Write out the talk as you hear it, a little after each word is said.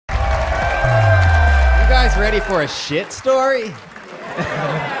guys ready for a shit story?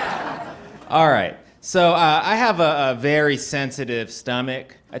 All right. So I have a very sensitive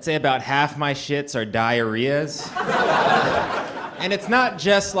stomach. I'd say about half my shits are diarrheas. And it's not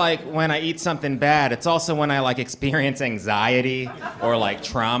just like when I eat something bad, it's also when I like experience anxiety or like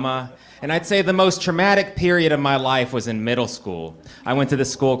trauma. And I'd say the most traumatic period of my life was in middle school. I went to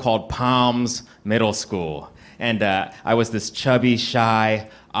this school called Palms Middle School. And I was this chubby, shy,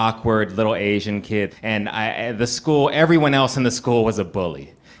 awkward little Asian kid. And everyone else in the school was a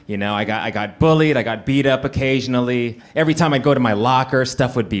bully. You know, I got bullied, I got beat up occasionally. Every time I'd go to my locker,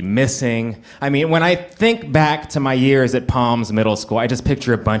 stuff would be missing. I mean, when I think back to my years at Palms Middle School, I just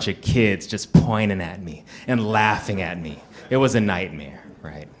picture a bunch of kids just pointing at me and laughing at me. It was a nightmare,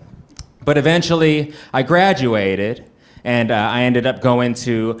 right? But eventually, I graduated, and I ended up going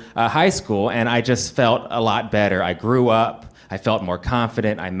to high school, and I just felt a lot better. I grew up, I felt more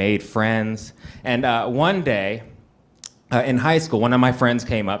confident, I made friends. And one day, in high school, one of my friends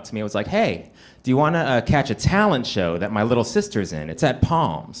came up to me and was like, hey, do you want to catch a talent show that my little sister's in? It's at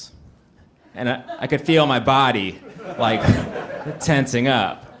Palms. And I could feel my body, like, tensing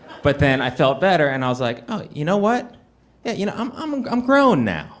up. But then I felt better, and I was like, oh, you know what? Yeah, you know, I'm grown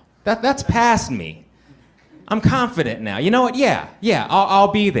now. That's past me. I'm confident now. You know what? Yeah,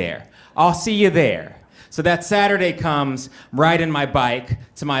 I'll be there. I'll see you there. So that Saturday comes, riding my bike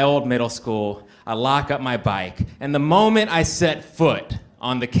to my old middle school. I lock up my bike, and the moment I set foot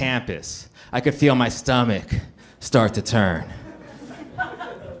on the campus, I could feel my stomach start to turn.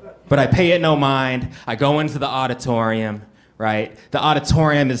 But I pay it no mind. I go into the auditorium, right? The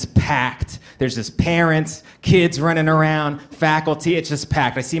auditorium is packed. There's just parents, kids running around, faculty, it's just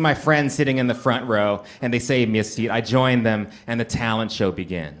packed. I see my friends sitting in the front row, and they save me a seat. I join them, and the talent show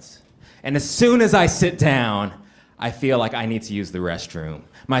begins. And as soon as I sit down, I feel like I need to use the restroom.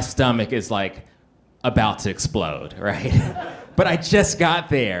 My stomach is like about to explode, right? But I just got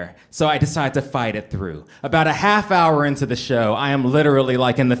there, so I decide to fight it through. About a half hour into the show, I am literally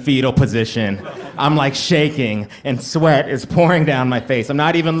like in the fetal position. I'm like shaking, and sweat is pouring down my face. I'm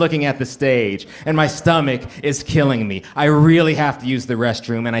not even looking at the stage, and my stomach is killing me. I really have to use the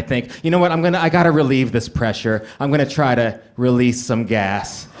restroom, and I think, you know what, I gotta relieve this pressure. I'm gonna try to release some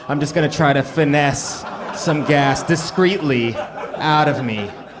gas. I'm just gonna try to finesse some gas discreetly out of me.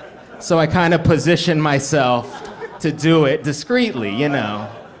 So I kind of position myself to do it discreetly, you know.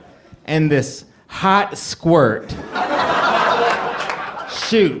 And this hot squirt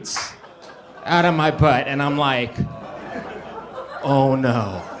shoots out of my butt, and I'm like, oh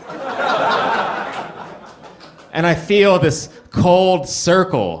no. And I feel this cold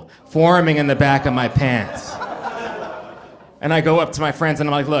circle forming in the back of my pants. And I go up to my friends and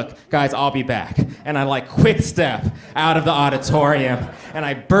I'm like, look, guys, I'll be back. And I like quick step out of the auditorium, and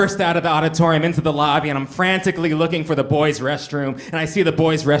I burst out of the auditorium into the lobby, and I'm frantically looking for the boys' restroom, and I see the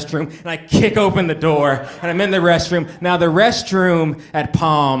boys' restroom, and I kick open the door, and I'm in the restroom. Now the restroom at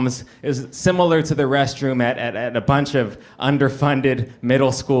Palms is similar to the restroom at a bunch of underfunded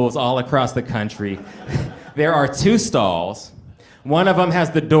middle schools all across the country. There are 2 stalls. One of them has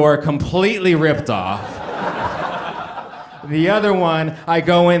the door completely ripped off. The other one, I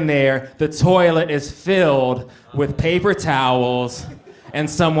go in there, the toilet is filled with paper towels and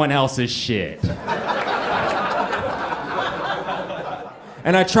someone else's shit. And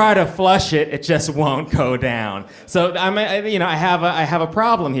I try to flush it, it just won't go down. So I have a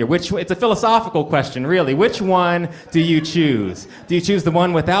problem here. It's a philosophical question, really. Which one do you choose? Do you choose the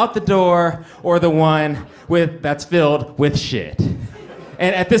one without the door, or the one that's filled with shit?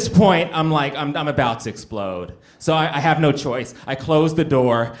 And at this point, I'm about to explode. So I have no choice. I close the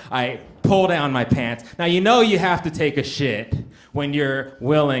door, I pull down my pants. Now you know you have to take a shit when you're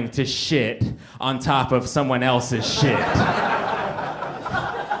willing to shit on top of someone else's shit.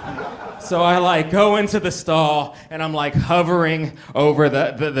 So I go into the stall, and I'm hovering over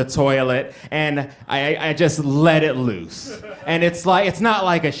the toilet, and I just let it loose. And it's not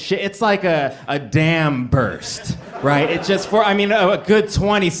like a shit, it's like a dam burst, right? It's just a good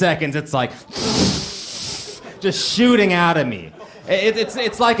 20 seconds, it's like just shooting out of me.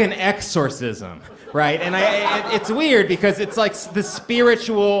 It's like an exorcism, right? And it's weird because it's like the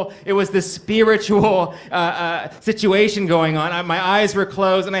spiritual, it was this spiritual situation going on. My eyes were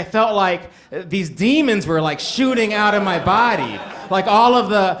closed, and I felt like these demons were shooting out of my body. Like all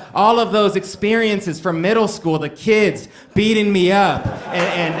of those experiences from middle school, the kids beating me up,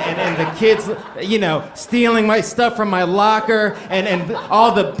 and the kids, stealing my stuff from my locker, and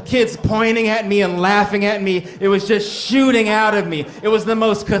all the kids pointing at me and laughing at me. It was just shooting out of me. It was the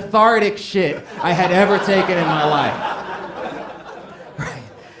most cathartic shit I had ever taken in my life. Right.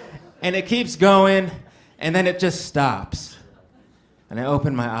 And it keeps going, And then it just stops. And I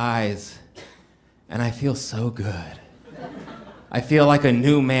open my eyes, and I feel so good. I feel like a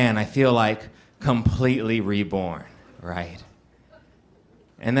new man. I feel like completely reborn, right?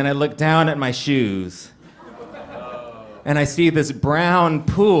 And then I look down at my shoes, and I see this brown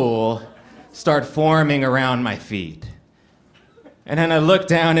pool start forming around my feet. And then I look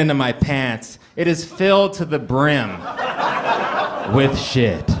down into my pants. It is filled to the brim with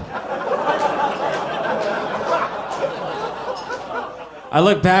shit. I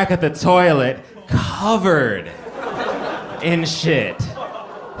look back at the toilet, covered in shit.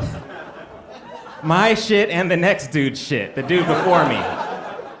 My shit and the next dude's shit, the dude before me.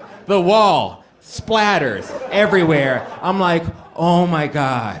 The wall splatters everywhere. I'm like, oh my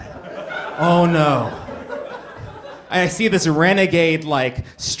God. Oh no. I see this renegade like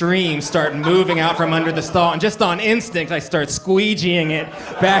stream start moving out from under the stall, and just on instinct I start squeegeeing it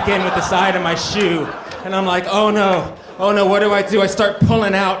back in with the side of my shoe. And I'm like, oh no, what do? I start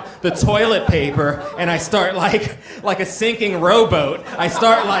pulling out the toilet paper, and I start like a sinking rowboat. I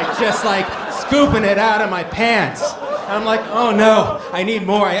start just scooping it out of my pants. And I'm like, oh no, I need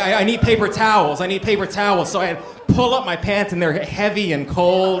more. I need paper towels. So I pull up my pants, and they're heavy and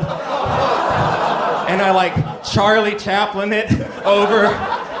cold. And I Charlie Chaplin it over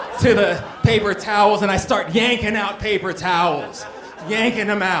to the paper towels, and I start yanking out paper towels, yanking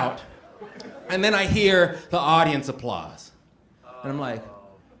them out. And then I hear the audience applause. And I'm like,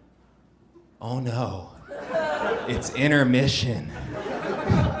 oh no, it's intermission.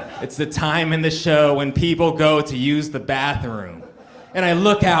 It's the time in the show when people go to use the bathroom. And I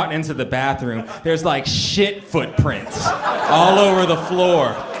look out into the bathroom. There's shit footprints all over the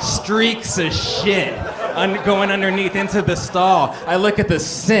floor. Streaks of shit going underneath into the stall. I look at the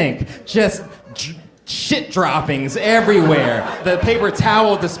sink, just shit droppings everywhere. The paper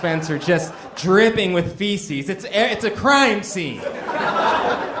towel dispenser just dripping with feces. It's a crime scene.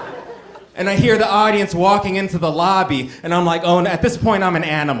 And I hear the audience walking into the lobby, and I'm like, oh, at this point I'm an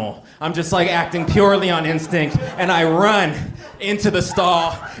animal. I'm just acting purely on instinct, and I run into the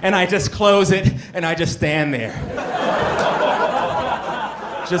stall, and I just close it, and I just stand there.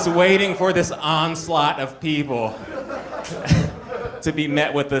 Just waiting for this onslaught of people to be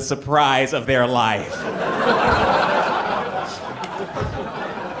met with the surprise of their life.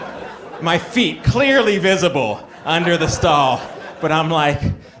 My feet clearly visible under the stall, but I'm like,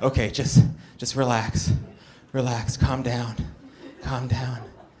 okay, just relax, calm down.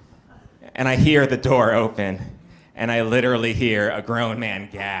 And I hear the door open, and I literally hear a grown man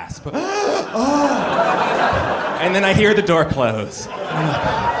gasp. Oh! And then I hear the door close.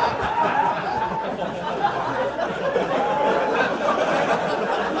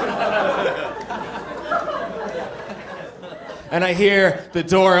 And I hear the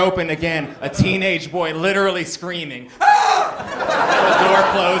door open again, a teenage boy literally screaming. Ah! The door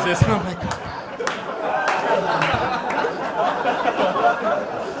closes, and I'm like,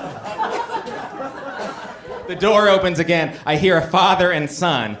 the door opens again. I hear a father and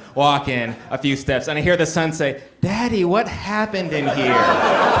son walk in a few steps, and I hear the son say, Daddy, what happened in here?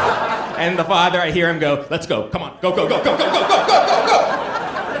 And the father, I hear him go, let's go, come on, go.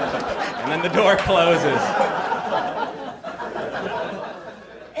 And then the door closes.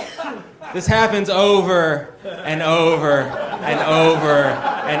 This happens over and over and over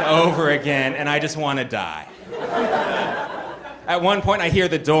and over again, and I just want to die. At one point, I hear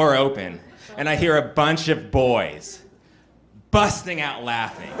the door open, and I hear a bunch of boys busting out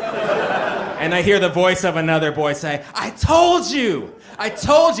laughing. And I hear the voice of another boy say, I told you,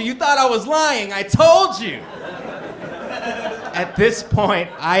 you thought I was lying, I told you. At this point,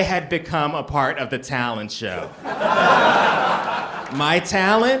 I had become a part of the talent show. My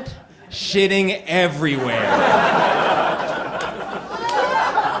talent? Shitting everywhere.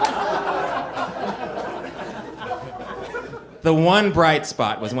 The one bright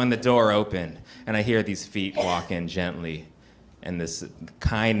spot was when the door opened, and I hear these feet walk in gently, and this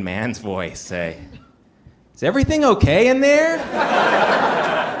kind man's voice say, is everything okay in there?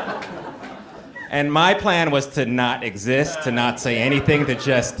 And my plan was to not exist, to not say anything, to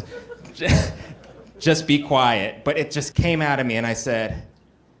just be quiet. But it just came out of me, and I said,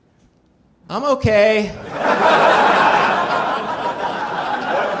 I'm okay.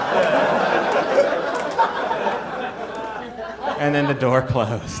 And then the door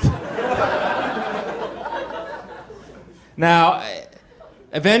closed. Now,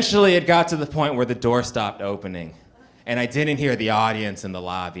 eventually it got to the point where the door stopped opening, and I didn't hear the audience in the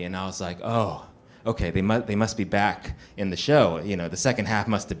lobby, and I was like, oh, okay, they must be back in the show. You know, the second half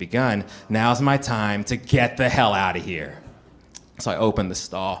must have begun. Now's my time to get the hell out of here. So I opened the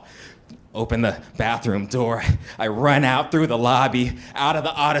stall. open the bathroom door. I run out through the lobby, out of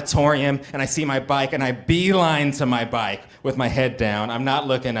the auditorium, and I see my bike, and I beeline to my bike with my head down. I'm not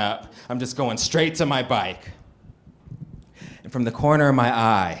looking up. I'm just going straight to my bike. And from the corner of my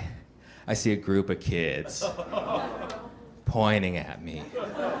eye, I see a group of kids pointing at me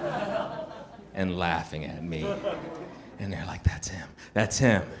and laughing at me. And they're like, that's him. That's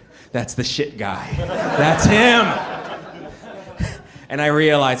him. That's the shit guy. That's him. And I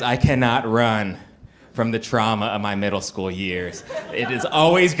realize I cannot run from the trauma of my middle school years. It is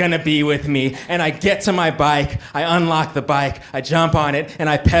always gonna be with me. And I get to my bike, I unlock the bike, I jump on it, and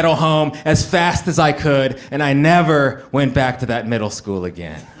I pedal home as fast as I could, and I never went back to that middle school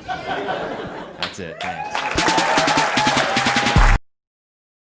again. That's it, thanks.